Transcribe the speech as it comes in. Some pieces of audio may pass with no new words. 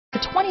The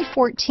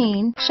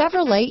 2014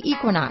 Chevrolet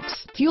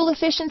Equinox. Fuel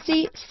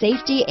efficiency,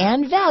 safety,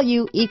 and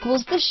value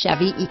equals the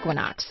Chevy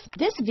Equinox.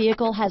 This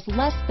vehicle has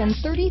less than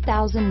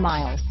 30,000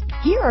 miles.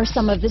 Here are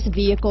some of this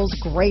vehicle's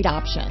great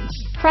options: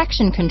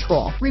 traction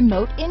control,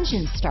 remote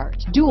engine start,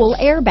 dual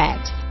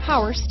airbags,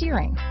 power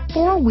steering,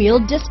 four-wheel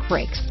disc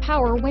brakes,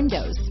 power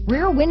windows,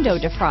 rear window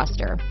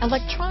defroster,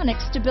 electronic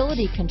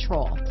stability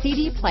control,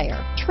 CD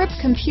player, trip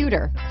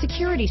computer,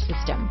 security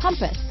system,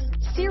 compass,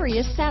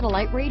 Sirius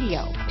satellite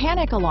radio,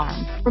 panic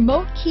alarm,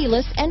 remote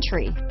keyless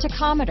entry,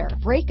 tachometer,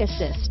 brake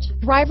assist,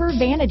 driver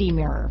vanity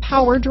mirror,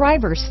 power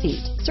driver's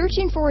seat.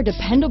 Searching for a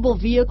dependable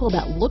vehicle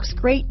that looks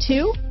great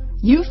too?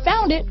 You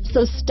found it,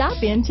 so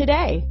stop in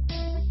today.